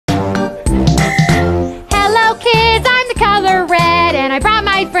brought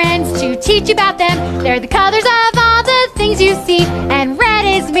my friends to teach you about them. They're the colors of all the things you see, and red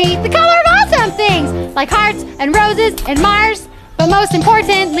is me, the color of awesome things, like hearts and roses and Mars. But most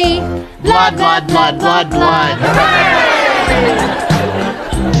importantly, blood, blood, blood, blood, blood.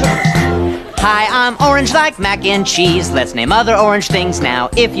 Hi, I'm orange like mac and cheese. Let's name other orange things now,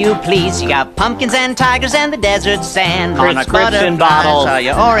 if you please. You got pumpkins and tigers and the desert sand. Prescription bottles are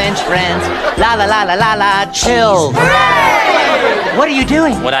your orange friends. La la la la la la, chill. Hooray! What are you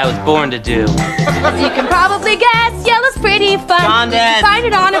doing? What I was born to do. As you can probably guess, yellow's pretty fun. Jaundice. You can find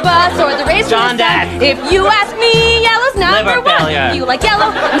it on a bus or the race to the sun. Jaundice. If you ask me, yellow's number Liver one. failure. If you like yellow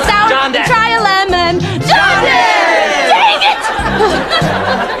and sour, Jaundice. then try a lemon. Jaundice! Dang it!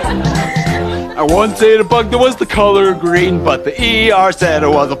 I once ate a bug that was the color green, but the ER said it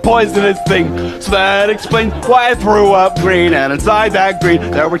was a poisonous thing. So that explains why I threw up green, and inside that green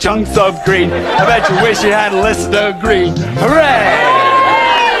there were chunks of green. I bet you wish you had a list of green. Hooray!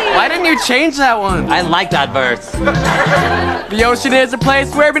 Why didn't you change that one? I like that verse. The ocean is a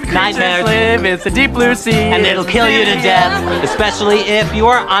place where creatures Nightmares. live. It's a deep blue sea. And it'll kill you to death, especially if you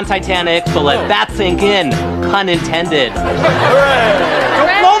are on Titanic, so let that sink in, pun intended.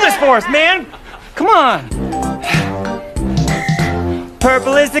 Don't blow this for us, man! Come on!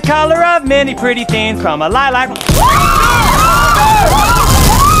 Purple is the color of many pretty things, from a lilac...